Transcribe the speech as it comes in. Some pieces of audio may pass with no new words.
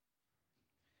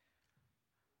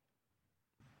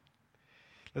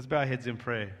Let's bow our heads in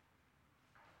prayer.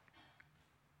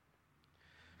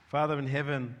 Father in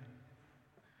heaven,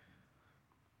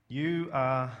 you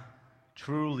are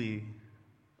truly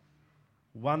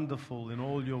wonderful in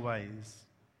all your ways.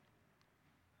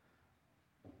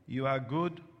 You are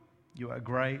good, you are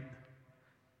great,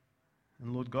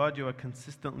 and Lord God, you are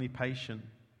consistently patient.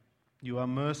 You are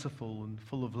merciful and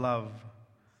full of love.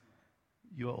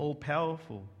 You are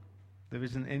all-powerful. There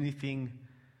isn't anything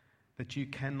that you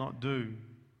cannot do.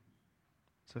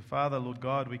 So Father, Lord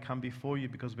God, we come before you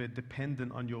because we're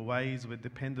dependent on your ways, we're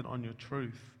dependent on your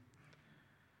truth.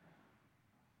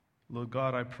 Lord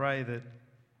God, I pray that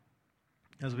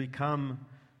as we come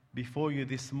before you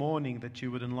this morning, that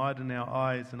you would enlighten our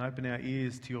eyes and open our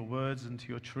ears to your words and to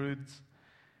your truths.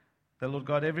 That, Lord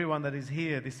God, everyone that is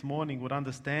here this morning would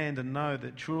understand and know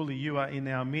that truly you are in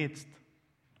our midst.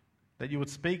 That you would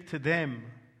speak to them.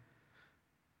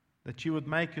 That you would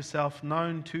make yourself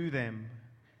known to them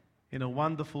in a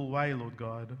wonderful way, Lord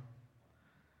God.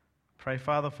 Pray,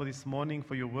 Father, for this morning,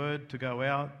 for your word to go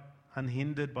out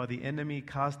unhindered by the enemy.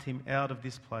 Cast him out of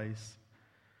this place.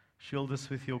 Shield us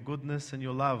with your goodness and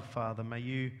your love, Father. May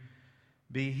you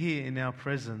be here in our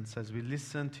presence as we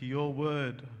listen to your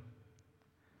word,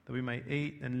 that we may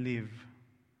eat and live.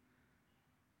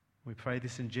 We pray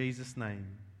this in Jesus' name.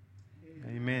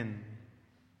 Amen.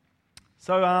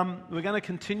 So we're going to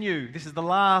continue. This is the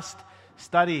last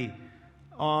study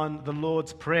on the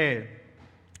Lord's Prayer.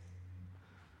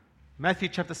 Matthew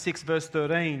chapter 6, verse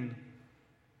 13.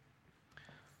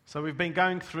 So we've been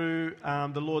going through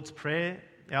the Lord's Prayer.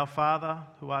 Our Father,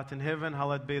 who art in heaven,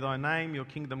 hallowed be thy name. Your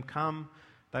kingdom come,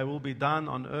 thy will be done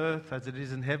on earth as it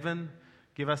is in heaven.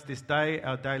 Give us this day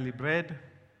our daily bread,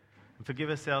 and forgive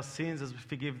us our sins as we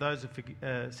forgive those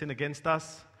who sin against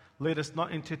us. Lead us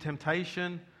not into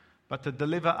temptation, but to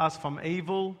deliver us from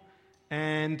evil.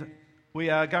 And we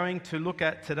are going to look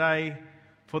at today,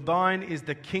 for thine is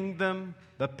the kingdom,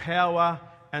 the power,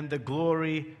 and the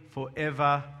glory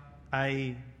forever.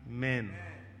 Amen.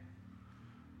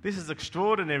 This is an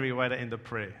extraordinary way to end a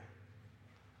prayer.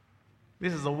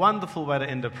 This is a wonderful way to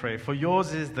end a prayer. For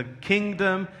yours is the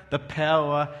kingdom, the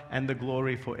power, and the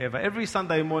glory forever. Every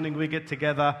Sunday morning we get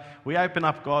together, we open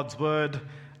up God's Word,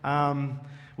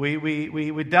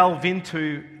 we delve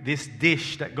into this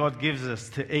dish that God gives us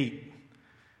to eat.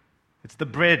 It's the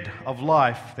bread of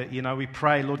life that, we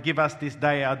pray, Lord, give us this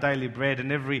day our daily bread.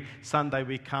 And every Sunday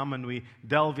we come and we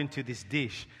delve into this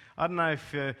dish. I don't know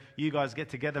if you guys get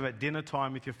together at dinner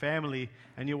time with your family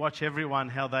and you watch everyone,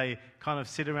 how they kind of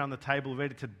sit around the table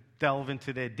ready to delve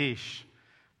into their dish.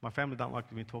 My family don't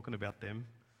like me talking about them.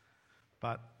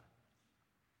 But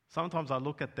sometimes I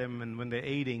look at them, and when they're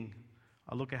eating,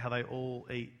 I look at how they all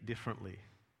eat differently.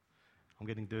 I'm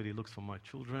getting dirty looks from my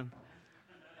children.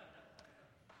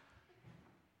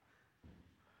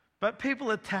 But people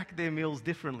attack their meals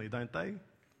differently, don't they?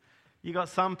 You got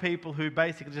some people who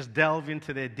basically just delve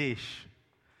into their dish.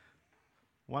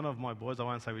 One of my boys, I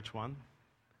won't say which one,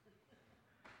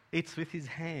 eats with his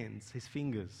hands, his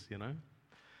fingers,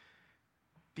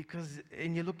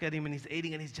 and you look at him and he's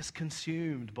eating and he's just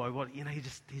consumed by what,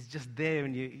 he's just there,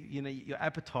 and your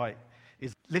appetite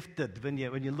is lifted when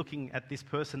you're looking at this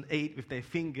person eat with their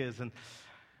fingers.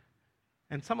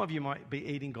 And some of you might be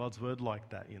eating God's word like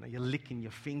that. You're licking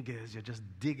your fingers, you're just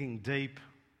digging deep.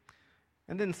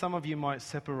 And then some of you might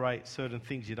separate certain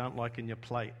things you don't like in your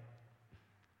plate.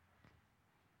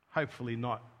 Hopefully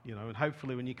not, and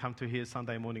hopefully when you come to hear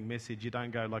Sunday morning message, you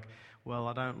don't go like, well,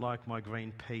 I don't like my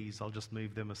green peas, I'll just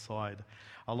move them aside.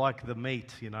 I like the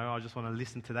meat, I just want to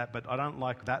listen to that, but I don't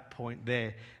like that point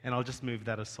there, and I'll just move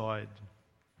that aside.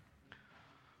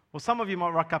 Well, some of you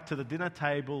might rock up to the dinner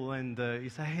table and you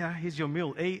say, hey, here's your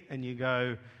meal, eat. And you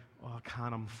go, oh, I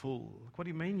can't, I'm full. What do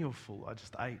you mean you're full? I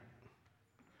just ate.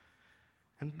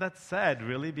 And that's sad,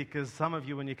 really, because some of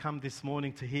you, when you come this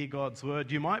morning to hear God's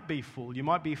word, you might be full. You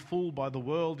might be full by the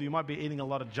world. You might be eating a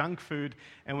lot of junk food.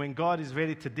 And when God is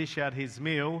ready to dish out his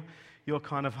meal, you're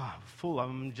kind of full.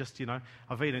 I'm just,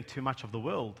 I've eaten too much of the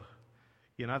world.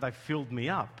 They've filled me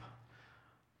up.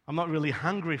 I'm not really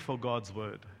hungry for God's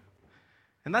word.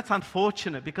 And that's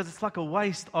unfortunate, because it's like a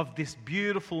waste of this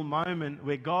beautiful moment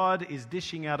where God is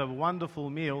dishing out a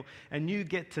wonderful meal and you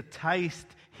get to taste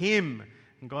him.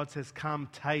 And God says, come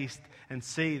taste and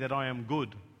see that I am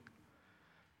good.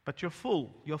 But you're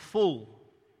full. You're full.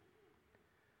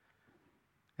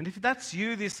 And if that's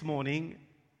you this morning,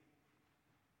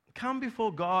 come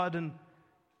before God and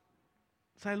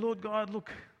say, Lord God,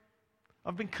 look,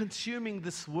 I've been consuming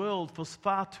this world for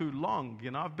far too long.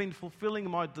 I've been fulfilling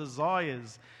my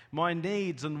desires, my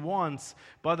needs and wants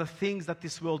by the things that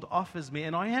this world offers me,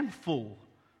 and I am full.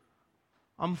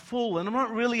 I'm full and I'm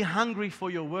not really hungry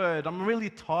for your word. I'm really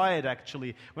tired,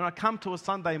 actually. When I come to a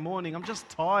Sunday morning, I'm just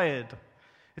tired.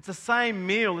 It's the same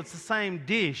meal. It's the same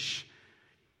dish.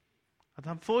 It's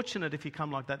unfortunate if you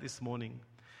come like that this morning.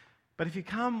 But if you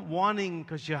come wanting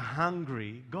because you're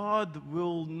hungry, God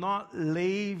will not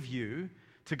leave you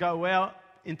to go out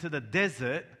into the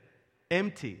desert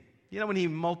empty. You know, when he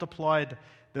multiplied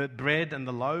the bread and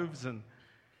the loaves and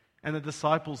the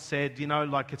disciples said, you know,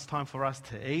 like, it's time for us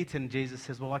to eat. And Jesus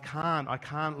says, well, I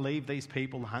can't leave these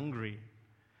people hungry.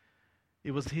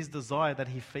 It was his desire that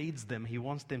he feeds them. He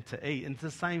wants them to eat. And it's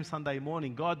the same Sunday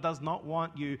morning. God does not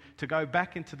want you to go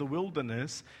back into the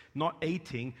wilderness not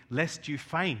eating lest you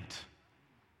faint.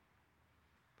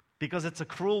 Because it's a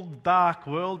cruel, dark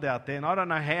world out there. And I don't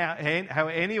know how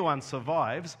anyone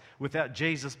survives without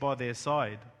Jesus by their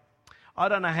side. I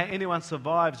don't know how anyone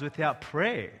survives without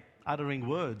prayer, uttering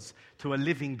words to a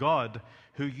living God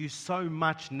who you so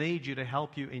much need you to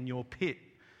help you in your pit.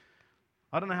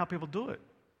 I don't know how people do it.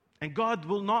 And God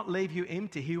will not leave you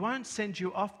empty. He won't send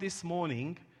you off this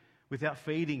morning without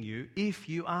feeding you if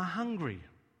you are hungry.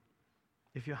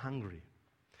 If you're hungry.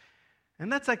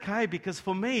 And that's okay, because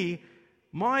for me,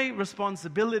 my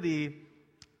responsibility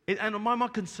and my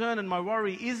concern and my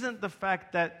worry isn't the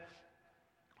fact that,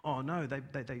 oh no, they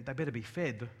better be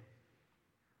fed.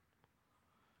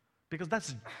 Because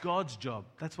that's God's job.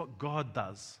 That's what God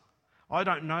does. I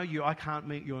don't know you. I can't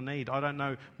meet your need. I don't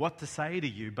know what to say to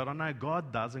you, but I know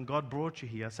God does, and God brought you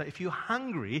here. So if you're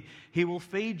hungry, he will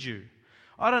feed you.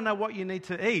 I don't know what you need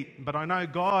to eat, but I know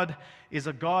God is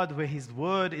a God where his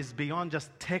word is beyond just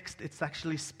text. It's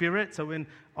actually spirit. So when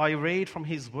I read from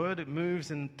his word, it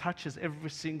moves and touches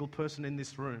every single person in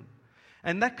this room.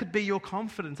 And that could be your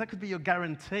confidence. That could be your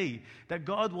guarantee that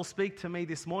God will speak to me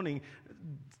this morning.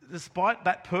 Despite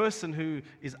that person who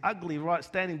is ugly right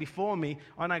standing before me,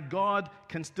 I know God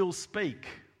can still speak,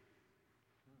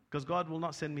 because God will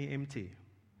not send me empty.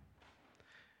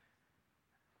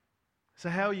 So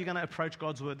how are you going to approach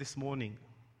God's word this morning?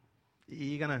 Are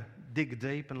you going to dig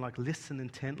deep and listen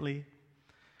intently?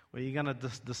 Or are you going to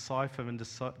decipher and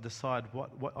decide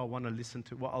what I want to listen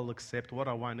to, what I'll accept, what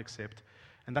I won't accept?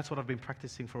 And that's what I've been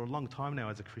practicing for a long time now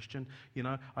as a Christian. You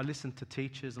know, I listen to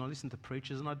teachers and I listen to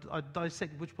preachers and I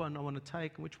dissect which one I want to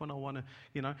take and which one I want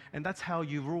to, and that's how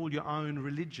you rule your own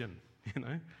religion,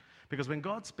 Because when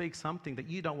God speaks something that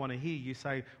you don't want to hear, you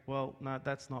say, well, no,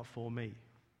 that's not for me.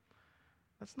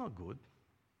 That's not good.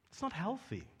 It's not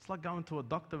healthy. It's like going to a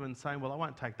doctor and saying, well, I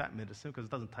won't take that medicine because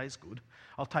it doesn't taste good.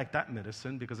 I'll take that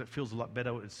medicine because it feels a lot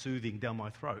better. It's soothing down my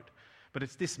throat. But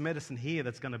it's this medicine here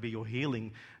that's going to be your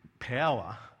healing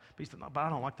power. But you say, no, but I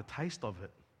don't like the taste of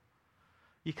it.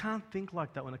 You can't think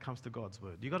like that when it comes to God's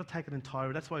word. You've got to take it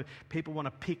entirely. That's why people want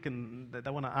to pick and they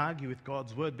want to argue with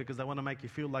God's word, because they want to make you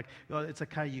feel like, oh, it's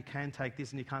okay, you can take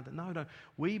this and you can't. No.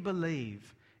 We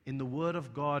believe in the word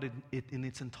of God in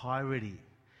its entirety.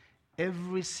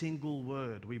 Every single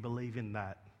word, we believe in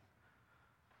that.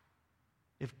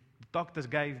 If doctors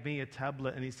gave me a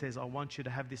tablet and he says, I want you to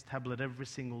have this tablet every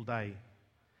single day,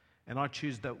 and I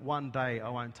choose that one day I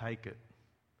won't take it,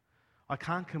 I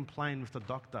can't complain with the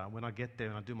doctor when I get there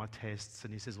and I do my tests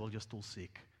and he says, well, you're still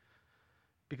sick.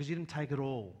 Because you didn't take it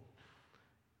all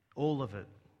of it.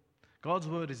 God's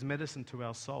word is medicine to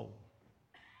our soul.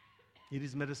 It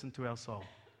is medicine to our soul.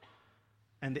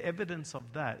 And the evidence of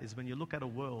that is when you look at a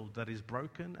world that is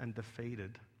broken and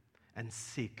defeated and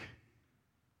sick,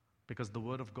 because the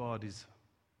word of God is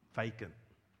vacant.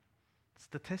 It's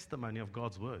the testimony of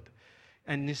God's word.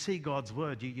 And you see God's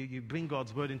word, you bring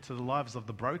God's word into the lives of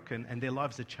the broken and their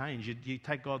lives are changed. You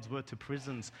take God's word to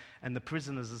prisons and the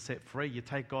prisoners are set free. You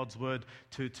take God's word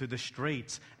to the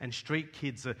streets and street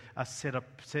kids are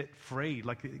set free.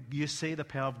 Like, you see the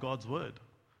power of God's word.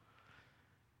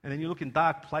 And then you look in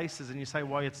dark places and you say,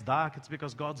 why it's dark? It's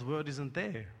because God's word isn't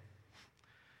there.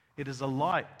 It is a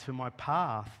light to my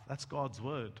path. That's God's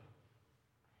word.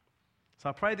 So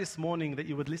I pray this morning that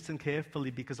you would listen carefully,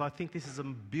 because I think this is a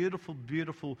beautiful,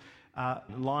 beautiful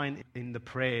line in the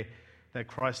prayer that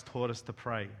Christ taught us to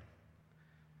pray.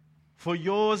 For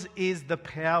yours is the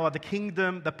power, the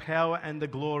kingdom, the power and the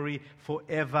glory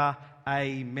forever.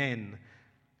 Amen.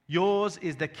 Yours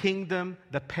is the kingdom,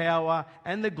 the power,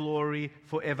 and the glory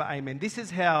forever. Amen. This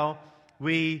is how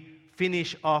we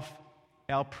finish off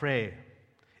our prayer.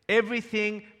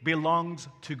 Everything belongs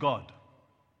to God.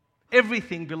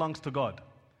 Everything belongs to God.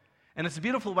 And it's a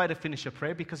beautiful way to finish a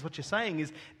prayer, because what you're saying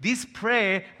is, this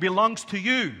prayer belongs to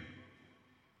you.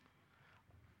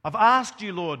 I've asked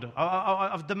you, Lord.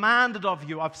 I've demanded of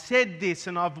you. I've said this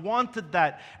and I've wanted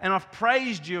that. And I've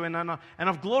praised you and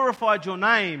I've glorified your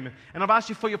name. And I've asked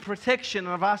you for your protection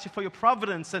and I've asked you for your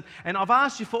providence. And I've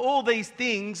asked you for all these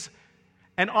things.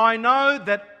 And I know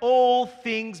that all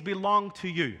things belong to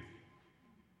you.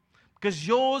 Because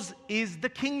yours is the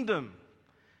kingdom.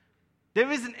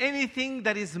 There isn't anything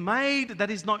that is made that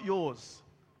is not yours.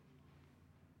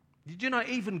 Did you know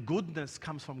even goodness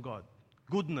comes from God?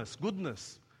 Goodness.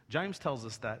 James tells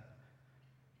us that.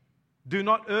 Do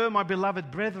not err, my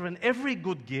beloved brethren. Every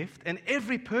good gift and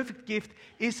every perfect gift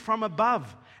is from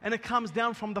above, and it comes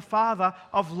down from the Father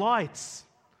of lights.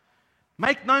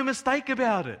 Make no mistake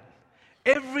about it.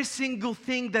 Every single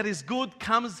thing that is good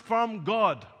comes from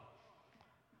God.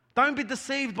 Don't be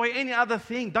deceived by any other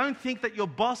thing. Don't think that your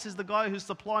boss is the guy who's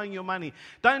supplying your money.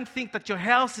 Don't think that your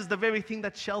house is the very thing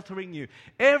that's sheltering you.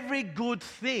 Every good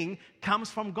thing comes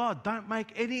from God. Don't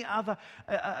make any other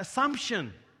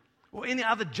assumption or any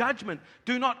other judgment.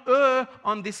 Do not err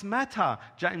on this matter,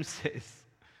 James says.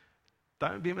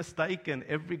 Don't be mistaken.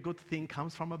 Every good thing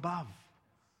comes from above.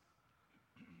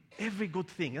 Every good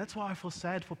thing. That's why I feel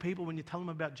sad for people when you tell them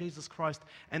about Jesus Christ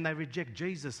and they reject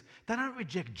Jesus. They don't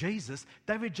reject Jesus,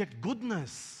 they reject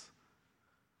goodness.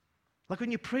 Like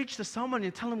when you preach to someone, you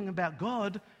tell them about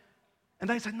God, and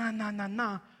they say,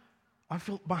 no. I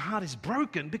feel my heart is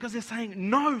broken because they're saying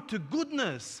no to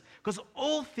goodness. Because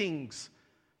all things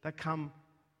that come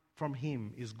from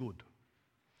Him is good.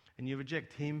 And you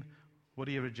reject Him, what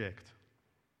do you reject?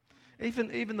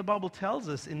 Even the Bible tells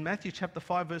us in Matthew chapter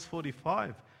 5, verse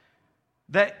 45,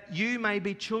 that you may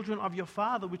be children of your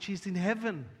Father which is in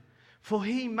heaven. For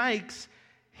He makes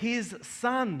His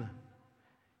sun,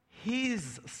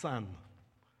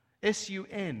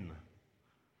 S-U-N.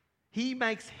 He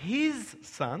makes His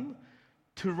sun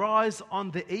to rise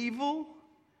on the evil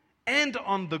and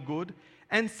on the good,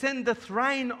 and sendeth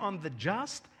rain on the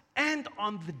just and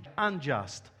on the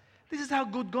unjust. This is how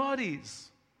good God is.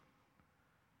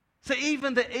 So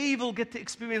even the evil get to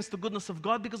experience the goodness of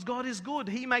God because God is good.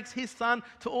 He makes His sun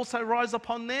to also rise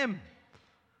upon them.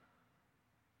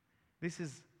 This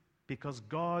is because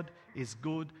God is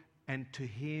good and to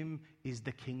Him is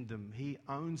the kingdom. He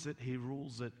owns it. He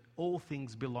rules it. All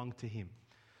things belong to Him.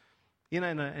 You know,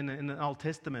 in the Old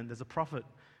Testament, there's a prophet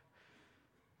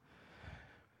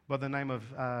by the name of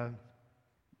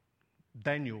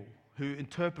Daniel who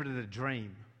interpreted a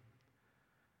dream.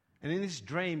 And in this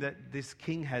dream that this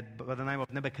king had by the name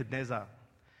of Nebuchadnezzar,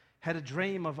 had a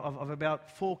dream of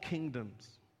about 4 kingdoms.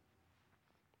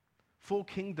 4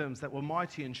 kingdoms that were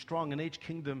mighty and strong, and each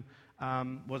kingdom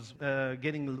was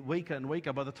getting weaker and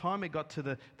weaker. By the time it got to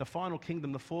the final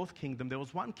kingdom, the 4th kingdom, there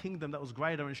was one kingdom that was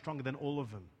greater and stronger than all of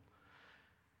them.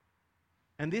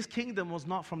 And this kingdom was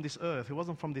not from this earth. It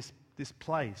wasn't from this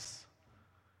place.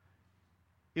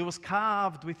 It was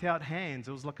carved without hands.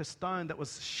 It was like a stone that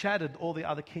was shattered all the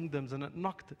other kingdoms, and it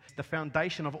knocked the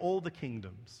foundation of all the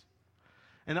kingdoms.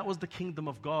 And that was the kingdom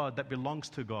of God that belongs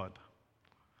to God.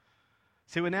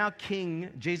 See, when our King,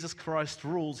 Jesus Christ,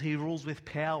 rules, He rules with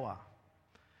power.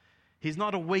 He's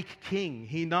not a weak king.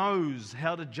 He knows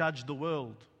how to judge the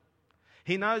world.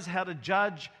 He knows how to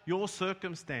judge your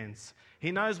circumstance.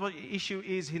 He knows what your issue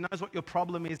is. He knows what your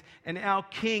problem is. And our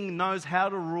King knows how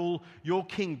to rule your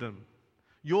kingdom,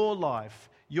 your life,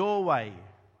 your way.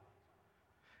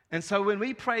 And so when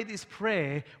we pray this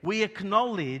prayer, we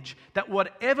acknowledge that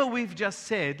whatever we've just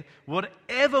said,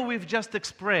 whatever we've just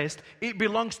expressed, it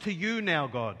belongs to you now,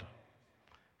 God.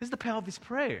 This is the power of this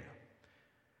prayer.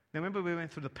 Now remember we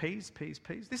went through the P's.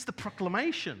 This is the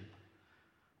proclamation.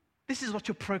 This is what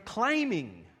you're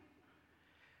proclaiming.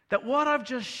 That what I've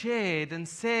just shared and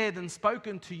said and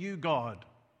spoken to you, God,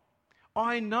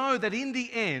 I know that in the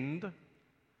end,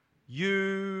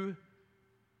 you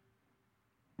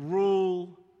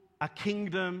rule a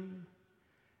kingdom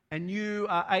and you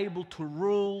are able to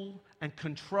rule and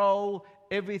control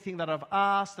everything that I've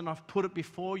asked, and I've put it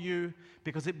before you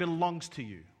because it belongs to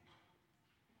you.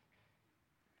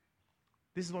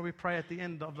 This is what we pray at the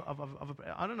end of a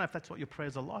prayer. I don't know if that's what your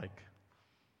prayers are like.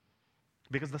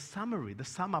 Because the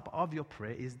sum up of your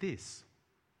prayer is this.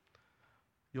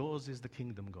 Yours is the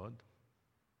kingdom, God.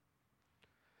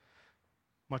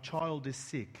 My child is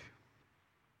sick.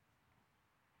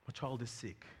 My child is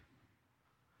sick.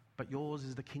 But yours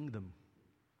is the kingdom.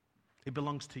 It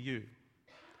belongs to you.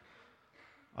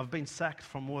 I've been sacked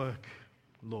from work,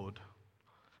 Lord.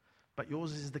 But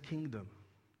yours is the kingdom.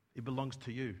 It belongs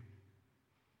to you.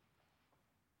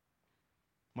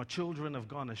 My children have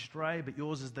gone astray, but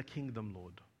yours is the kingdom,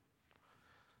 Lord.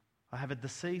 I have a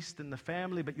deceased in the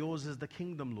family, but yours is the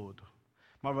kingdom, Lord.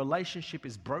 My relationship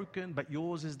is broken, but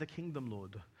yours is the kingdom,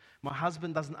 Lord. My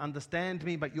husband doesn't understand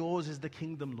me, but yours is the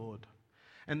kingdom, Lord.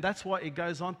 And that's why it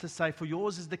goes on to say, for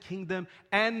yours is the kingdom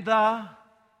and the power.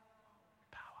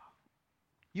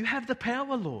 You have the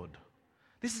power, Lord.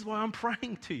 This is why I'm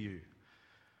praying to you.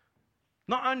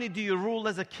 Not only do you rule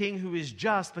as a king who is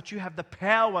just, but you have the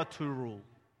power to rule.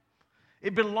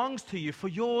 It belongs to you, for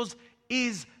yours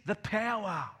is the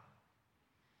power.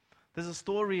 There's a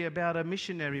story about a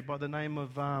missionary by the name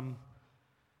of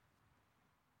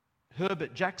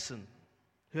Herbert Jackson,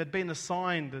 who had been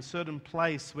assigned a certain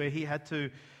place where he had to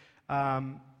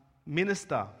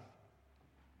minister.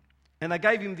 And they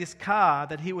gave him this car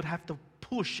that he would have to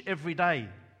push every day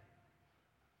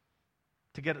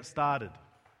to get it started.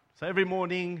 So every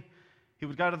morning he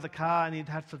would go to the car and he'd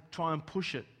have to try and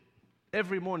push it.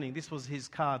 Every morning, this was his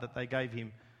car that they gave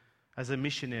him as a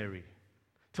missionary.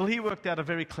 Till he worked out a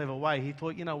very clever way. He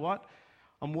thought, you know what?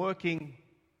 I'm working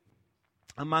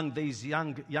among these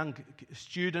young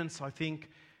students, I think,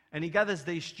 and he gathers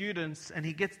these students and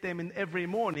he gets them in every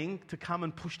morning to come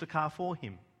and push the car for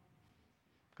him,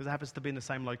 because it happens to be in the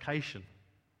same location.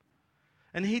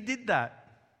 And he did that,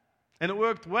 and it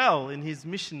worked well in his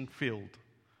mission field,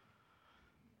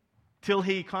 till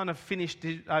he kind of finished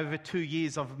over 2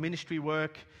 years of ministry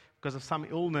work because of some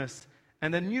illness,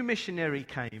 and a new missionary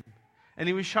came. And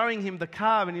he was showing him the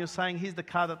car, and he was saying, here's the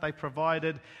car that they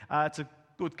provided. It's a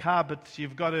good car, but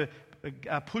you've got to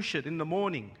push it in the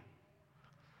morning.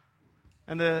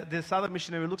 And this other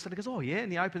missionary looks at it and goes, oh yeah,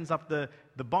 and he opens up the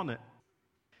bonnet.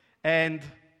 And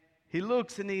he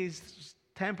looks and he's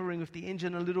tampering with the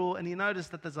engine a little, and he noticed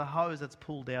that there's a hose that's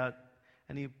pulled out,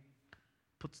 and he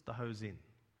puts the hose in.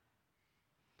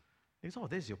 He goes, oh,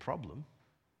 there's your problem.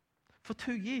 For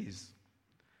 2 years.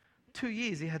 2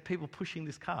 years he had people pushing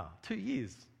this car. 2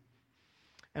 years.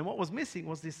 And what was missing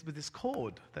was this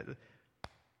cord. The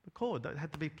cord that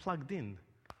had to be plugged in.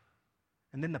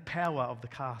 And then the power of the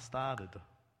car started.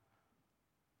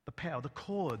 The power, the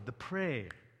cord, the prayer,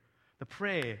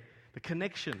 the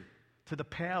connection to the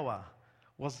power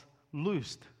was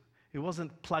loosed. It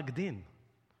wasn't plugged in.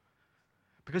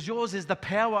 Because yours is the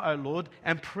power, O Lord,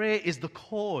 and prayer is the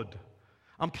cord.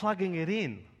 I'm plugging it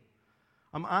in.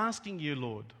 I'm asking you,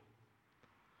 Lord.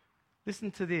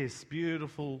 Listen to this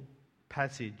beautiful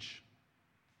passage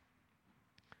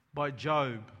by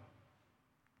Job.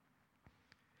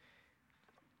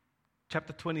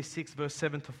 Chapter 26, verse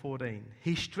 7 to 14.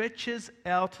 He stretches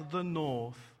out the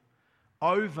north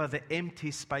over the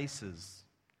empty spaces.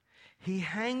 He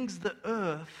hangs the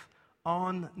earth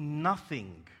on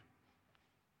nothing.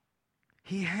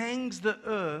 He hangs the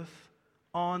earth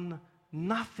on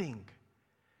nothing.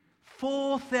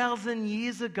 4,000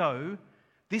 years ago,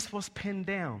 this was penned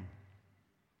down.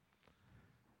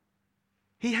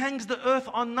 He hangs the earth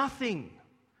on nothing.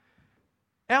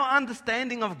 Our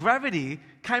understanding of gravity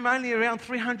came only around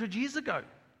 300 years ago.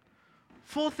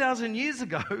 4,000 years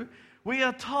ago, we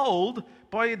are told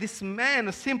by this man,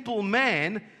 a simple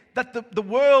man, that the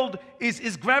world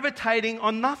is gravitating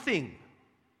on nothing.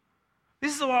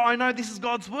 This is why I know this is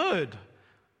God's word.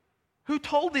 Who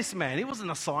told this man? He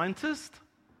wasn't a scientist.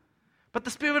 But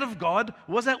the Spirit of God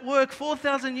was at work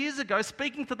 4,000 years ago,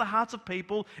 speaking to the hearts of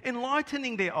people,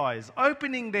 enlightening their eyes,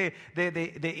 opening their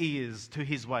ears to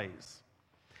His ways.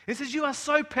 He says, you are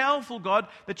so powerful, God,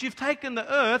 that you've taken the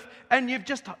earth and it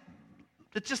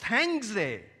just hangs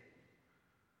there.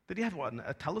 Did he have what,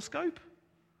 a telescope?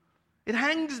 It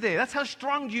hangs there. That's how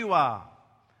strong you are.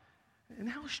 And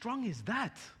how strong is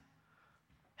that?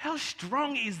 How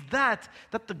strong is that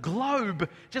the globe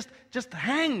just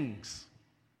hangs?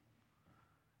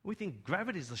 We think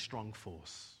gravity is a strong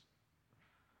force.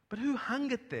 But who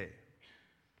hung it there?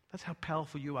 That's how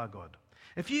powerful you are, God.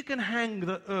 If you can hang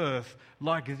the earth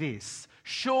like this,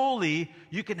 surely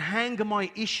you can hang my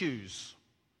issues,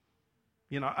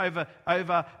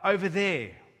 over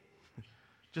there.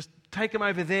 Just take them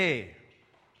over there.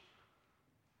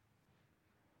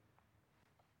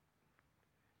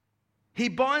 He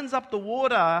binds up the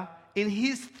water in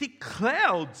His thick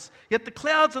clouds, yet the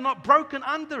clouds are not broken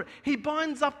under it. He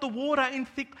binds up the water in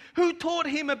thick. Who taught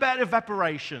him about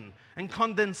evaporation and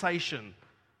condensation?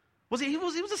 He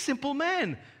was a simple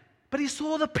man, but he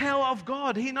saw the power of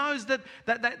God. He knows that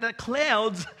the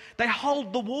clouds, they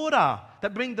hold the water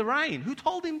that bring the rain. Who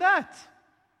told him that?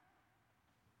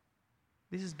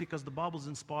 This is because the Bible's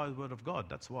inspired word of God.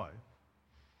 That's why.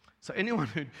 So anyone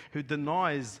who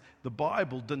denies the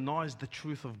Bible denies the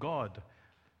truth of God,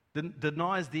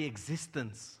 denies the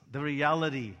existence, the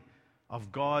reality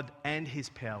of God and His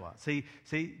power. See,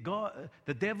 God,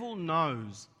 the devil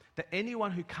knows that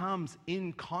anyone who comes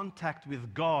in contact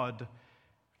with God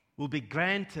will be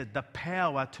granted the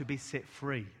power to be set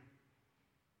free.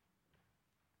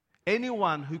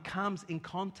 Anyone who comes in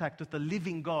contact with the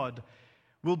living God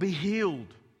will be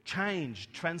healed,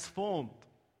 changed, transformed.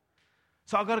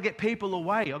 So I've got to get people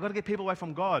away. I've got to get people away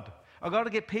from God. I've got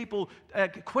to get people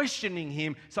questioning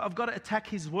Him. So I've got to attack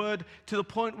His word to the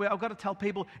point where I've got to tell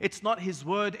people it's not His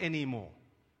word anymore.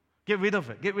 Get rid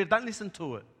of it. Don't listen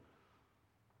to it.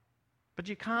 But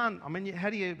you can't. I mean,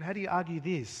 how do you argue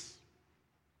this?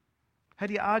 How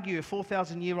do you argue a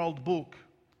 4,000-year-old book,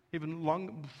 even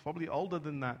long, probably older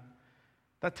than that,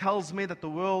 that tells me that the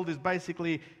world is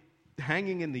basically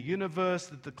hanging in the universe,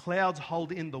 that the clouds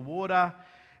hold in the water?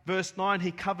 Verse 9,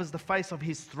 He covers the face of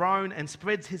His throne and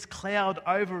spreads His cloud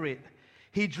over it.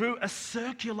 He drew a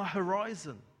circular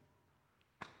horizon.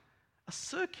 A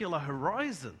circular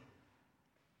horizon?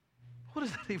 What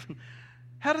does that even...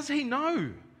 How does He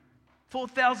know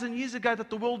 4,000 years ago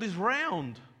that the world is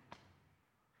round?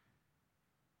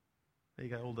 There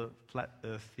you go, all the flat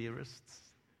earth theorists.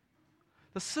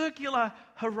 The circular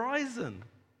horizon.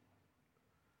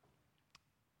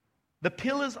 The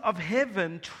pillars of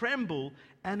heaven tremble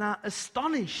and are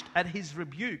astonished at His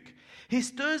rebuke. He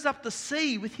stirs up the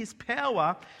sea with His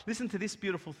power. Listen to this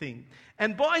beautiful thing.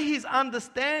 And by His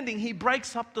understanding, He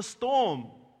breaks up the storm.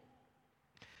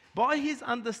 By His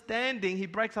understanding, He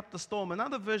breaks up the storm.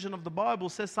 Another version of the Bible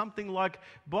says something like,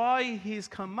 by His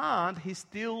command, He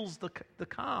stills the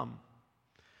calm.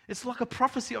 It's like a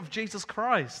prophecy of Jesus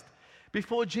Christ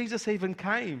before Jesus even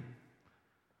came.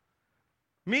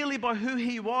 Merely by who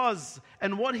He was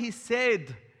and what He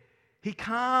said, He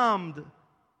calmed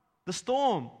the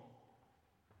storm.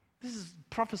 This is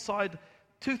prophesied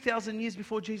 2,000 years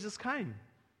before Jesus came.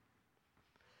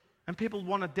 And people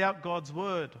want to doubt God's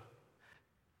word.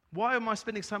 Why am I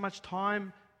spending so much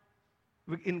time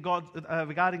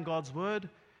regarding God's word?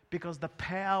 Because the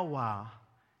power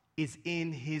is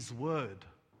in His word.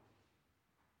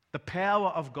 The power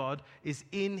of God is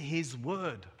in His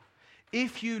word.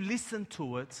 If you listen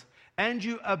to it and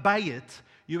you obey it,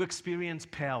 you experience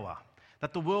power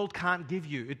that the world can't give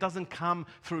you. It doesn't come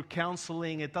through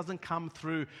counseling. It doesn't come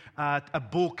through a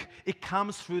book. It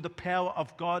comes through the power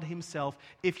of God Himself.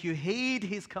 If you heed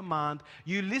His command,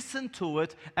 you listen to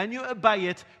it, and you obey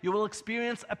it, you will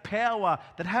experience a power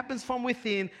that happens from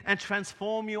within and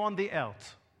transform you on the out.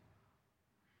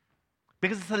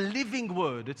 Because it's a living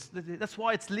word. That's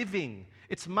why it's living.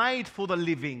 It's made for the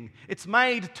living. It's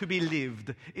made to be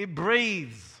lived. It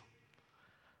breathes.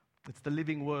 It's the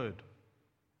living word.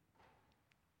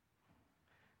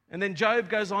 And then Job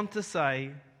goes on to say,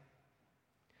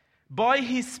 by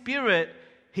His Spirit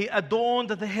He adorned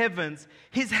the heavens.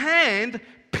 His hand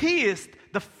pierced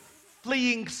the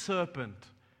fleeing serpent.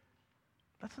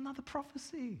 That's another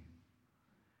prophecy.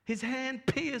 His hand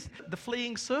pierced the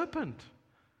fleeing serpent.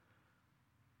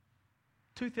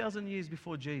 2,000 years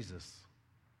before Jesus.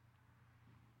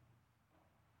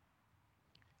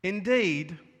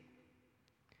 Indeed,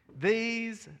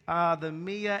 these are the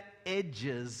mere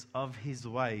edges of His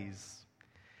ways,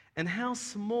 and how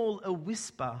small a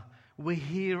whisper we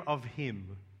hear of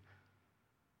Him.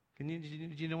 Do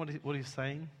you know what He's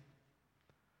saying?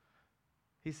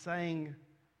 He's saying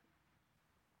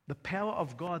the power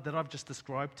of God that I've just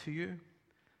described to you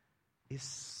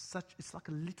it's like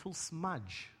a little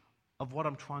smudge of what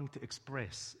I'm trying to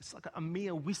express. It's like a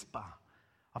mere whisper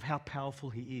of how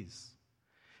powerful He is.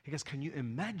 He goes, can you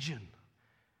imagine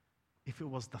if it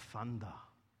was the thunder?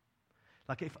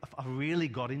 Like if I really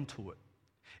got into it,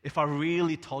 if I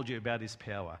really told you about His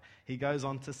power. He goes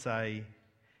on to say,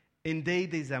 indeed,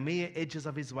 these are mere edges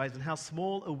of His ways, and how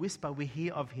small a whisper we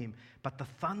hear of Him. But the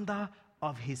thunder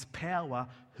of His power,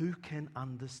 who can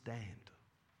understand?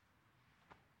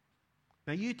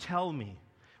 Now you tell me,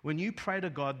 when you pray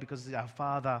to God because He's our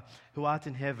Father who art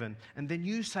in heaven, and then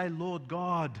you say, Lord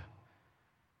God,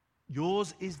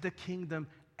 yours is the kingdom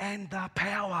and the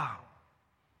power.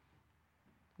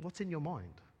 What's in your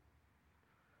mind?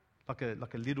 Like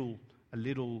a little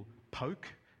poke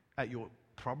at your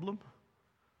problem?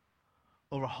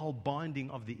 Or a whole binding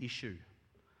of the issue,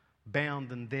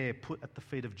 bound and there, put at the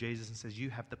feet of Jesus, and says, you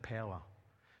have the power.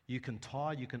 You can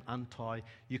tie, you can untie,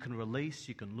 you can release,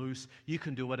 you can loose, you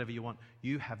can do whatever you want.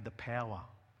 You have the power.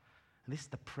 And this is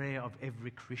the prayer of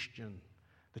every Christian,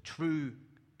 the true,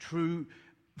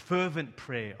 fervent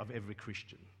prayer of every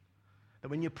Christian. That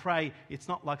when you pray, it's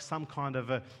not like some kind of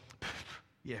a,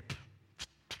 You're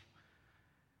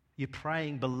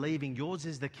praying, believing yours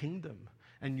is the kingdom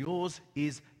and yours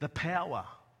is the power.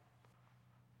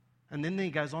 And then he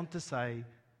goes on to say,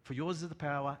 for yours is the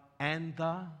power and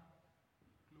the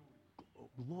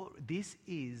glory. This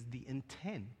is the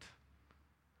intent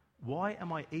Why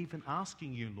am I even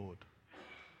asking you, Lord?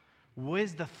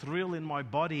 Where's the thrill in my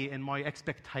body and my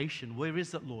expectation? Where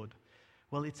is it, Lord?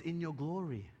 Well, it's in your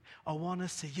glory. I want to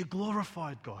see you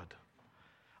glorified, God.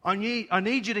 I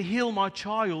need you to heal my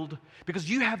child because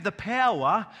you have the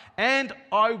power and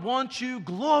I want you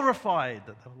glorified.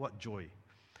 What joy.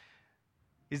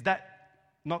 Is that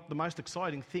not the most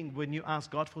exciting thing when you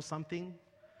ask God for something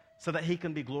so that He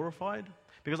can be glorified?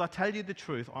 Because I tell you the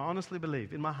truth, I honestly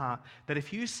believe in my heart that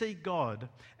if you seek God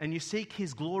and you seek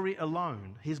His glory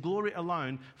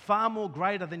alone, far more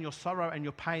greater than your sorrow and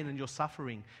your pain and your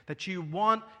suffering, that you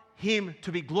want Him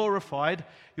to be glorified,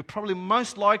 you're probably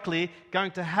most likely going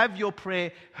to have your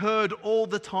prayer heard all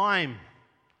the time.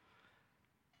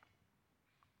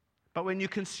 But when you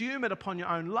consume it upon your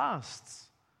own lusts,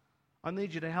 I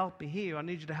need you to help me here, I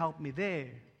need you to help me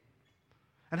there.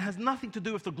 And it has nothing to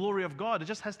do with the glory of God. It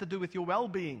just has to do with your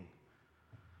well-being.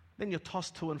 Then you're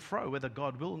tossed to and fro, whether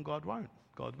God will and God won't.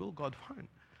 God will, God won't.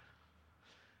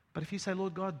 But if you say,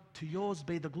 Lord God, to yours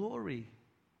be the glory.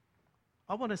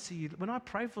 I want to see you. When I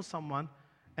pray for someone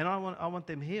and I want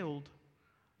them healed,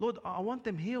 Lord, I want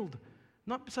them healed,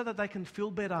 not so that they can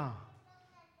feel better.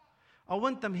 I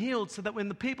want them healed so that when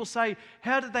the people say,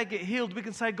 how did they get healed? We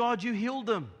can say, God, you healed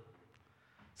them.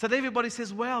 So that everybody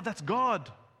says, wow, that's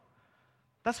God.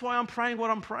 That's why I'm praying what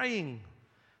I'm praying.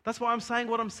 That's why I'm saying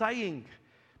what I'm saying.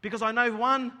 Because I know,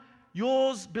 one,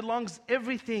 yours belongs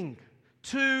everything.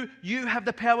 Two, you have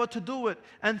the power to do it.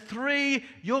 And three,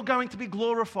 you're going to be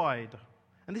glorified.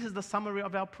 And this is the summary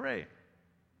of our prayer.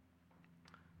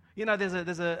 You know,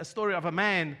 there's a story of a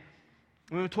man,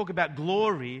 when we talk about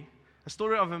glory, a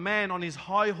story of a man on his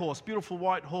high horse, beautiful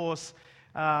white horse,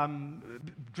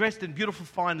 dressed in beautiful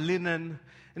fine linen,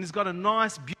 and he's got a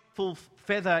nice, beautiful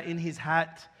feather in his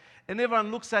hat, and everyone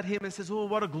looks at him and says, oh,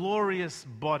 what a glorious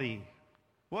body.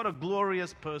 What a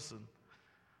glorious person.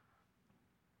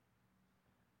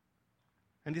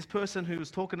 And this person who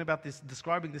was talking about this,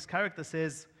 describing this character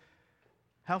says,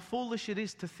 how foolish it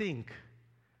is to think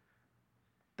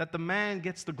that the man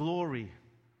gets the glory,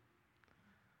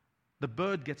 the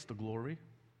bird gets the glory,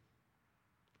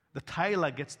 the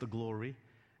tailor gets the glory,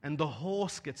 and the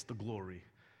horse gets the glory,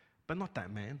 but not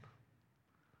that man.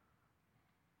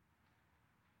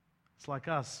 It's like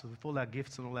us, with all our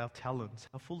gifts and all our talents.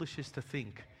 How foolish it is to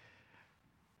think,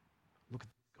 look at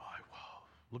this guy, whoa.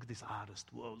 Look at this artist,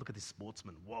 whoa. Look at this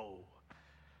sportsman, whoa.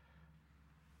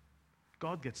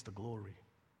 God gets the glory.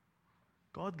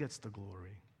 God gets the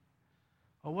glory.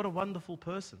 Oh, what a wonderful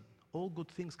person. All good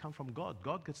things come from God.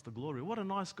 God gets the glory. What a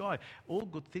nice guy. All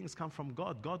good things come from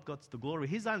God. God gets the glory.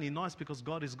 He's only nice because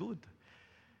God is good.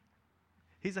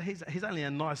 He's only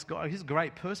a nice guy. He's a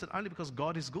great person only because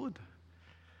God is good.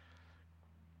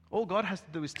 All God has to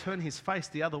do is turn His face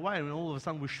the other way and all of a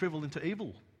sudden we shrivel into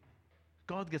evil.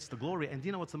 God gets the glory. And do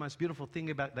you know what's the most beautiful thing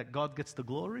about that God gets the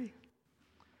glory?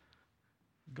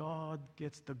 God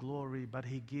gets the glory, but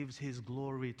He gives His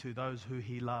glory to those who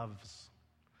He loves.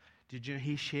 Did you know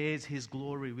He shares His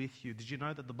glory with you? Did you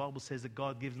know that the Bible says that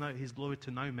God gives His glory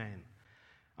to no man?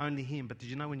 Only Him. But did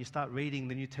you know when you start reading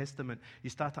the New Testament, you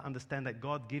start to understand that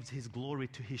God gives His glory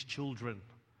to His children.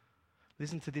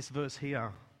 Listen to this verse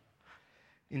here.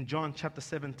 In John chapter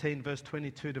 17, verse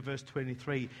 22 to verse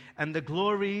 23. And the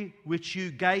glory which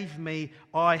you gave me,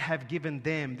 I have given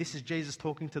them. This is Jesus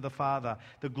talking to the Father.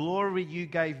 The glory you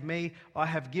gave me, I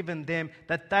have given them,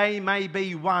 that they may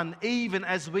be one, even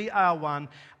as we are one.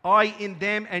 I in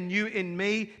them and you in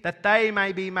me, that they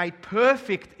may be made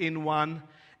perfect in one,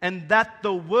 and that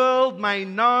the world may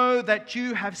know that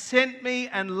you have sent me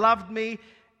and loved me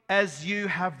as you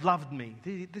have loved me.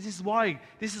 This is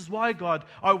why, God,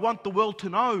 I want the world to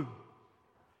know.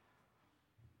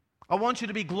 I want you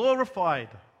to be glorified.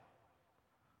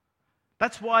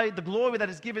 That's why the glory that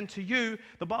is given to you,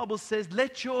 the Bible says,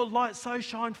 let your light so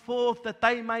shine forth that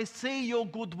they may see your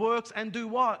good works and do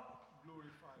what?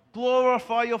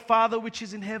 Glorify your Father which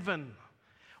is in heaven.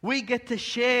 We get to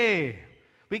share.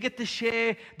 We get to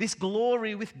share this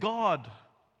glory with God.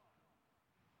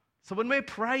 So when we're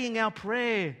praying our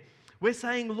prayer, we're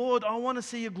saying, Lord, I want to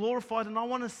see you glorified and I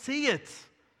want to see it.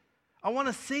 I want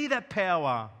to see that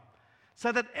power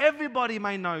so that everybody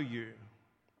may know you.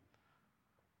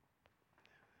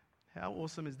 How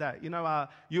awesome is that? You know,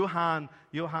 Johann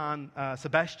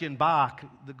Sebastian Bach,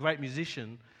 the great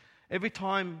musician, every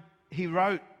time he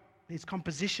wrote his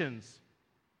compositions,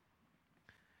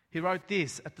 he wrote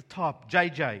this at the top,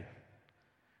 JJ,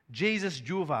 Jesus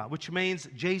Juva, which means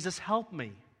Jesus help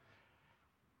me.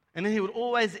 And then he would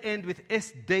always end with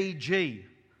SDG,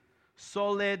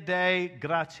 Sole Deo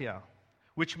Gratia,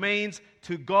 which means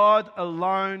to God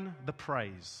alone the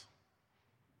praise.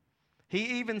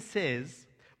 He even says,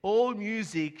 all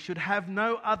music should have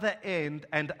no other end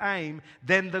and aim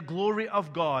than the glory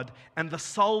of God and the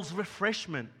soul's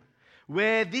refreshment.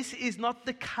 Where this is not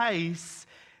the case,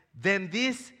 then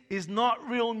this is not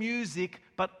real music,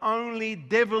 but only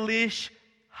devilish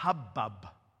hubbub.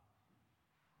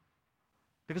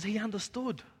 Because he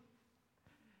understood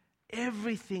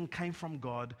everything came from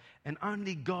God, and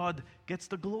only God gets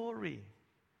the glory.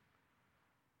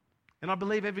 And I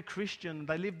believe every Christian,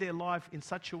 they live their life in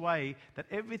such a way that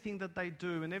everything that they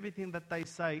do and everything that they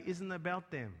say isn't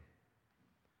about them.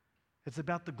 It's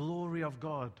about the glory of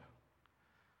God.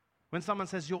 When someone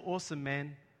says, "You're awesome,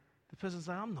 man," the person says,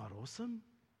 "I'm not awesome.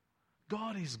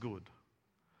 God is good.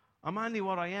 I'm only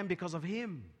what I am because of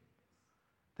Him."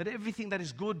 That everything that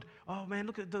is good, oh man,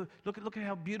 look at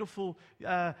how beautiful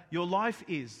your life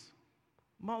is.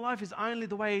 My life is only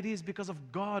the way it is because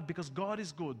of God, because God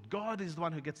is good. God is the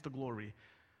one who gets the glory.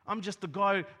 I'm just a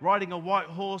guy riding a white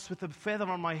horse with a feather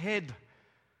on my head.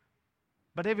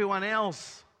 But everyone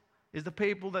else is the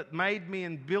people that made me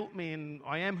and built me, and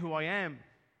I am who I am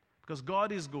because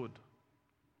God is good.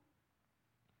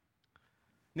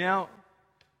 Now,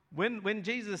 when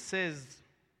Jesus says,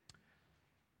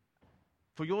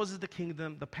 "For yours is the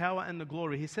kingdom, the power and the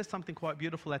glory," he says something quite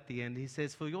beautiful at the end. He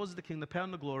says, "For yours is the kingdom, the power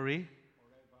and the glory."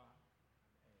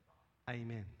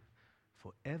 Amen.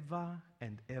 Forever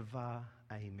and ever,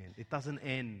 amen. It doesn't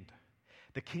end.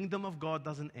 The kingdom of God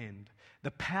doesn't end.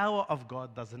 The power of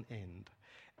God doesn't end.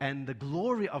 And the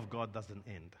glory of God doesn't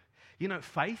end. You know,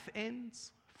 faith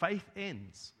ends. Faith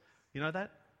ends. You know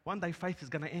that? One day faith is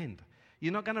going to end.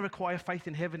 You're not going to require faith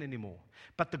in heaven anymore.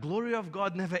 But the glory of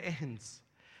God never ends.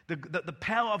 The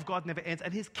power of God never ends.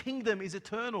 And His kingdom is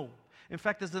eternal. In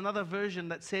fact, there's another version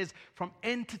that says from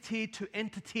entity to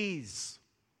entities.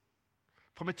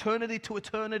 From eternity to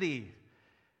eternity.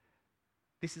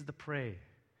 This is the prayer.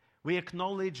 We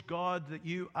acknowledge, God, that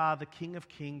you are the King of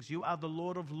Kings. You are the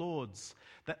Lord of Lords.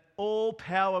 That all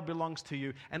power belongs to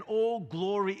you. And all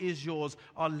glory is yours.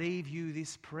 I leave you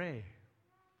this prayer.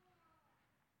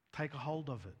 Take a hold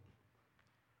of it.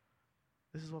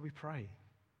 This is what we pray.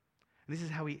 And this is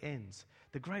how he ends.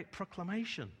 The great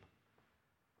proclamation.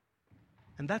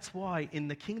 And that's why in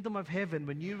the kingdom of heaven,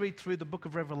 when you read through the book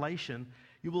of Revelation,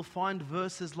 you will find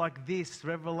verses like this.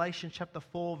 Revelation chapter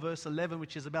 4, verse 11,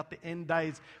 which is about the end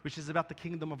days, which is about the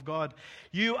kingdom of God.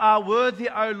 You are worthy,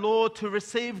 O Lord, to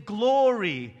receive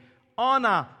glory,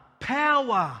 honor,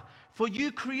 power, for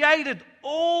you created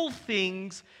all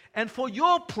things, and for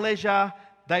your pleasure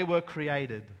they were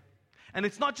created. And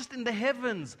it's not just in the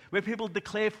heavens where people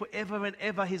declare forever and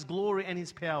ever His glory and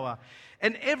His power.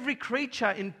 And every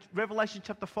creature in Revelation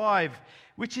chapter 5,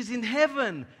 which is in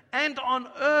heaven and on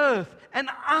earth and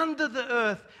under the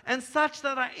earth, and such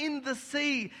that are in the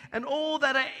sea and all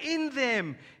that are in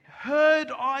them,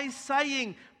 heard I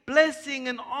saying, blessing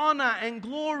and honor and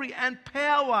glory and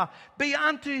power be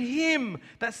unto Him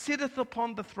that sitteth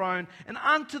upon the throne and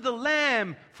unto the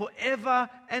Lamb forever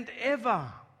and ever.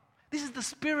 This is the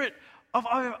spirit of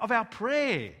our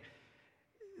prayer.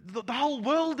 The whole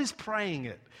world is praying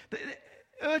it. The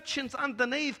urchins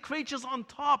underneath, creatures on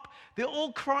top, they're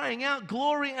all crying out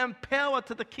glory and power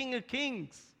to the King of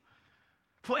Kings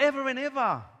forever and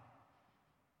ever.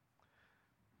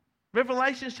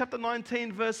 Revelation chapter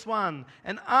 19 verse 1.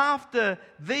 And after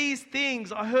these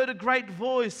things I heard a great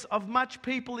voice of much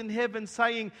people in heaven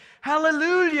saying,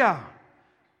 Hallelujah!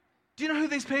 Do you know who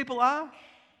these people are?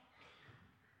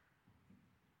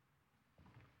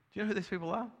 Do you know who these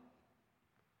people are?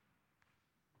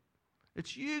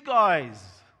 It's you guys.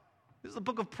 This is the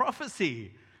book of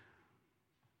prophecy.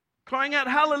 Crying out,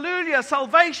 hallelujah,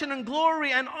 salvation and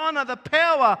glory and honor, the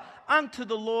power unto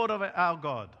the Lord of our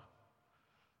God.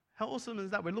 How awesome is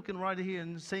that? We're looking right here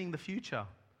and seeing the future.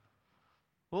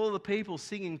 All the people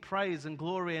singing praise and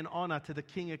glory and honor to the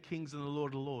King of Kings and the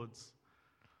Lord of Lords.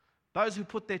 Those who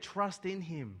put their trust in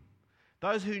Him.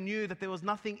 Those who knew that there was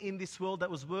nothing in this world that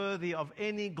was worthy of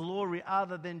any glory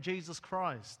other than Jesus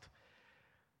Christ.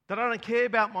 That I don't care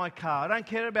about my car, I don't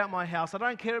care about my house, I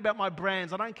don't care about my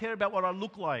brands, I don't care about what I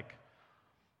look like.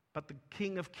 But the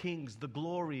King of Kings, the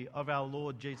glory of our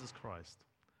Lord Jesus Christ.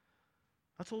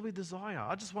 That's all we desire.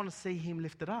 I just want to see Him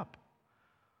lifted up.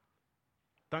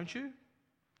 Don't you?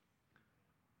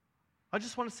 I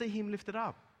just want to see Him lifted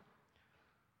up.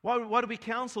 Why do we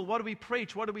counsel? Why do we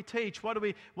preach? Why do we teach? Why do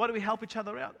we help each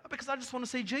other out? Because I just want to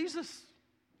see Jesus.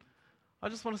 I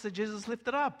just want to see Jesus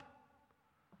lifted up.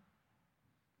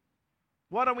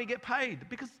 Why don't we get paid?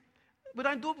 Because we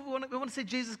don't do it. We want to see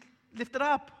Jesus lifted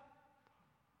up.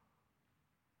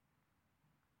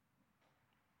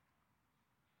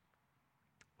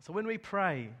 So when we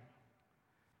pray,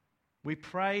 We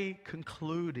pray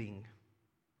concluding,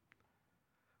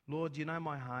 Lord, you know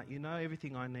my heart. You know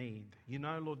everything I need. You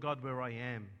know, Lord God, where I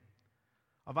am.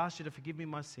 I've asked you to forgive me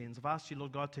my sins. I've asked you,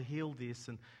 Lord God, to heal this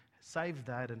and save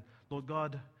that. And Lord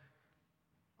God,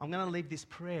 I'm going to leave this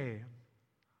prayer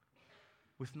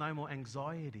with no more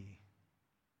anxiety.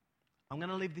 I'm going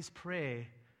to leave this prayer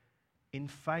in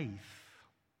faith.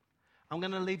 I'm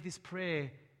going to leave this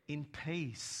prayer in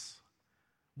peace.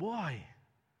 Why?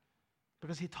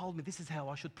 Because he told me this is how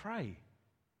I should pray.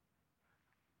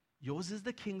 Yours is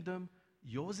the kingdom,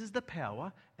 yours is the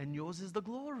power, and yours is the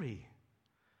glory.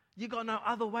 You got no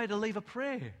other way to leave a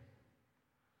prayer.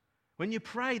 When you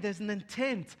pray, there's an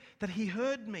intent that he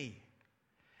heard me.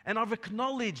 And I've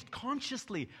acknowledged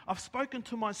consciously, I've spoken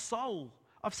to my soul.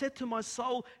 I've said to my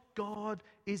soul, God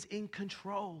is in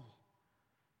control.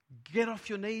 Get off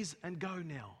your knees and go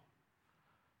now.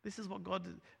 This is what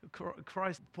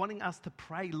Christ wanting us to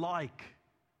pray like.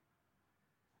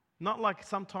 Not like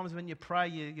sometimes when you pray,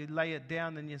 you lay it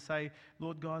down and you say,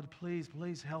 Lord God, please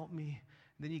help me.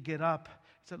 And then you get up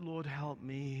and say, Lord, help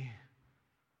me.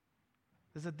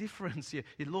 There's a difference here.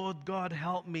 Lord God,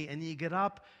 help me. And you get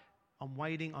up, I'm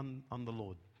waiting on the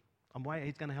Lord. I'm waiting,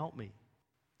 he's going to help me.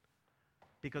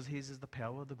 Because his is the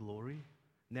power, the glory,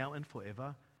 now and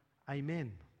forever.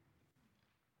 Amen.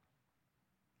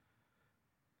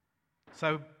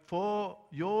 So for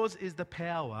yours is the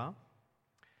power,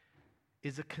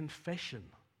 is a confession.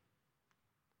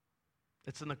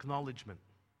 It's an acknowledgement.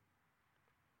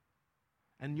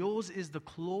 And yours is the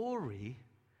glory,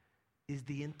 is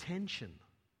the intention.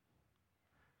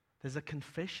 There's a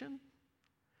confession,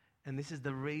 and this is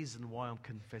the reason why I'm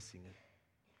confessing it.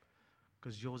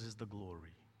 Because yours is the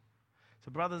glory.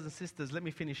 So brothers and sisters, let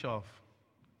me finish off.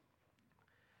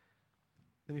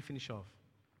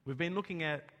 We've been looking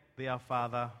at the Our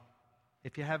Father.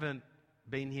 If you haven't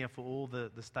been here for all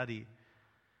the study,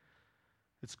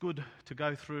 it's good to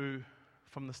go through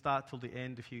from the start till the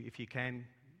end if you can.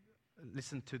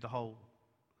 Listen to the whole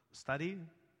study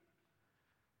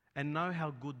and know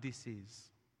how good this is.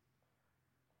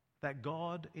 That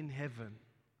God in heaven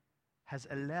has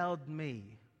allowed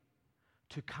me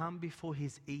to come before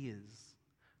his ears.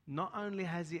 Not only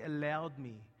has he allowed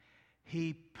me,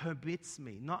 he permits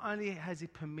me. Not only has he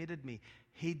permitted me,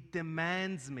 he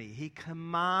demands me, he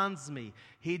commands me,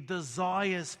 he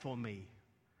desires for me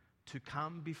to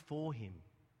come before him,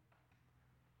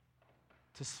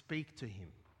 to speak to him,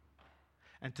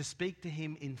 and to speak to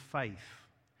him in faith,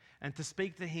 and to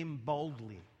speak to him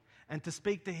boldly, and to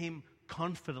speak to him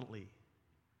confidently,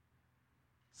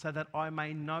 so that I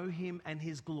may know him and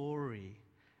his glory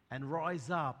and rise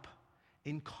up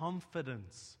in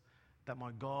confidence that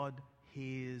my God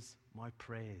hears my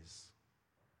prayers.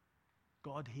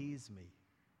 God hears me.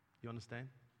 You understand?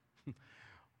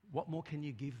 What more can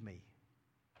you give me?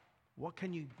 What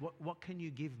can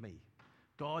you give me?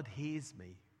 God hears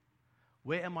me.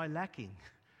 Where am I lacking?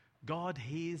 God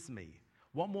hears me.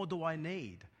 What more do I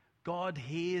need? God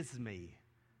hears me.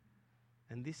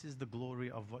 And this is the glory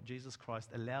of what Jesus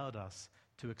Christ allowed us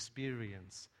to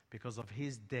experience because of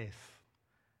his death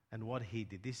and what he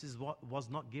did. This is what was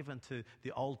not given to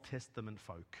the Old Testament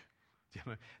folk.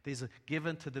 These are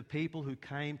given to the people who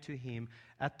came to him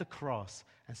at the cross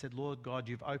and said, Lord God,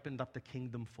 you've opened up the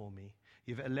kingdom for me.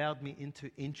 You've allowed me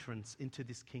entrance into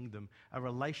this kingdom, a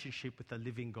relationship with the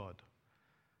living God.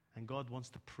 And God wants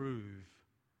to prove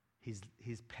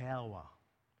his power.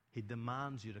 He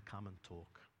demands you to come and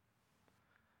talk.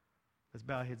 Let's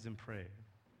bow our heads in prayer.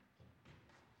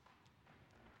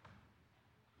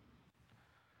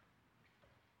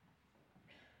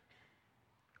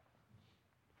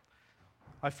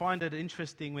 I find it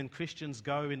interesting when Christians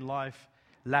go in life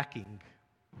lacking.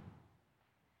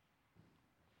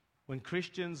 When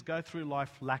Christians go through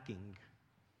life lacking,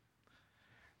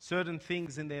 certain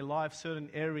things in their life, certain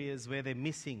areas where they're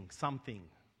missing something.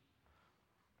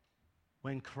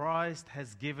 When Christ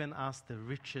has given us the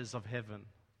riches of heaven,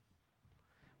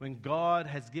 when God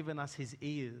has given us his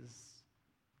ears,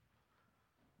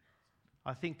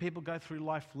 I think people go through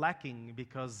life lacking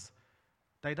because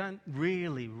they don't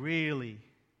really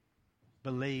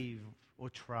believe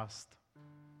or trust.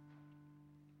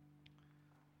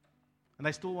 And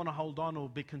they still want to hold on or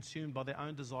be consumed by their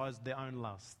own desires, their own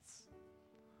lusts,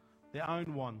 their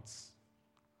own wants.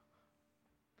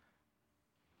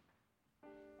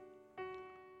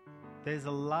 There's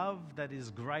a love that is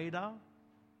greater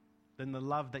than the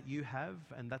love that you have,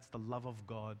 and that's the love of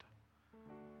God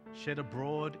shed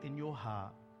abroad in your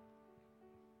heart.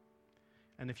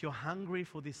 And if you're hungry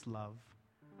for this love,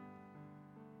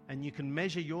 and you can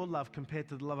measure your love compared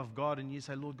to the love of God, and you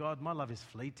say, Lord God, my love is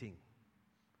fleeting.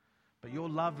 But your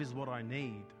love is what I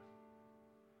need.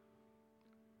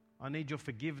 I need your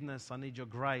forgiveness. I need your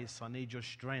grace. I need your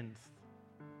strength.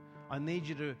 I need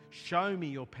you to show me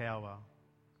your power.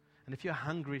 And if you're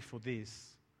hungry for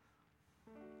this,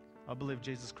 I believe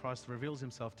Jesus Christ reveals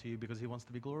himself to you because he wants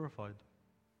to be glorified.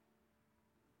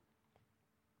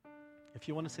 If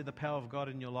you want to see the power of God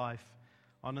in your life,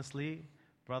 honestly,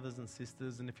 brothers and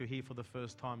sisters, and if you're here for the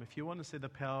first time, if you want to see the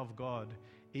power of God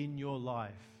in your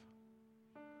life,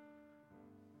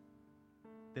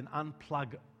 then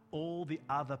unplug all the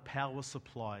other power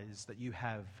supplies that you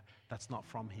have that's not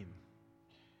from him.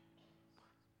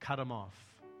 Cut them off.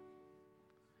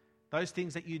 Those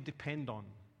things that you depend on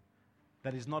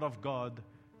that is not of God,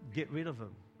 get rid of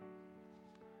them.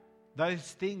 Those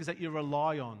things that you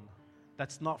rely on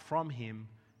that's not from him,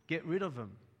 get rid of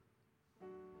them.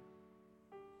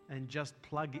 And just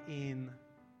plug in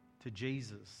to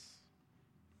Jesus.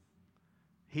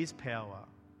 His power,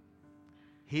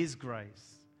 his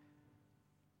grace.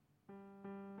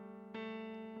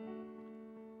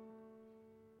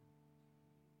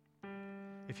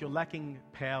 If you're lacking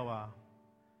power,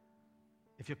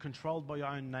 if you're controlled by your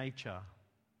own nature,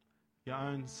 your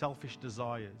own selfish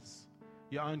desires,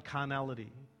 your own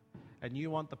carnality, and you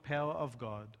want the power of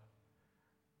God,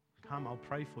 come, I'll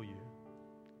pray for you.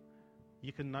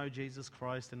 You can know Jesus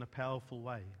Christ in a powerful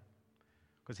way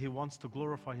because he wants to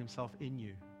glorify himself in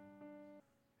you.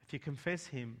 If you confess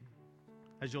him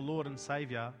as your Lord and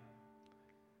Savior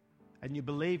and you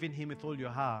believe in him with all your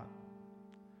heart,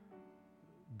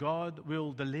 God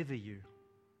will deliver you.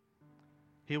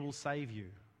 He will save you.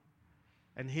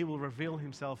 And he will reveal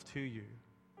himself to you.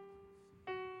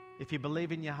 If you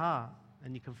believe in your heart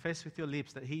and you confess with your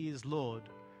lips that he is Lord,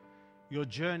 your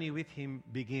journey with him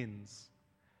begins.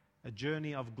 A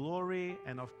journey of glory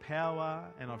and of power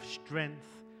and of strength.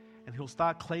 And he'll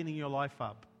start cleaning your life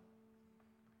up.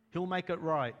 He'll make it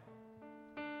right.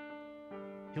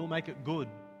 He'll make it good.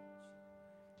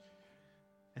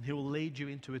 And he will lead you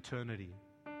into eternity.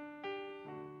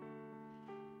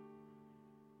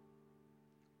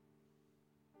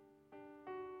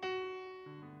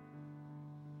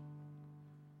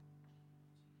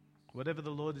 Whatever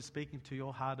the Lord is speaking to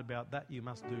your heart about, that you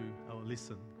must do or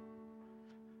listen.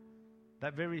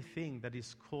 That very thing that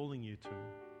He's calling you to,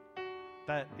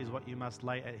 that is what you must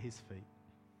lay at His feet.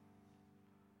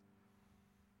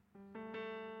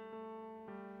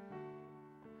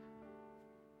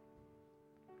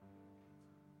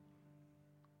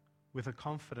 With a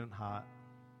confident heart,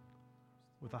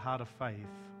 with a heart of faith.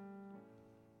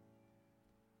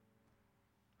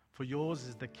 For yours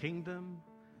is the kingdom,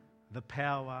 the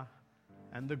power,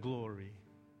 and the glory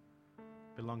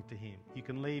belong to Him. You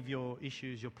can leave your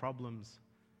issues, your problems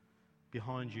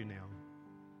behind you now.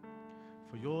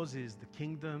 For yours is the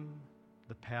kingdom,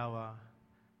 the power,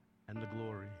 and the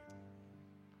glory.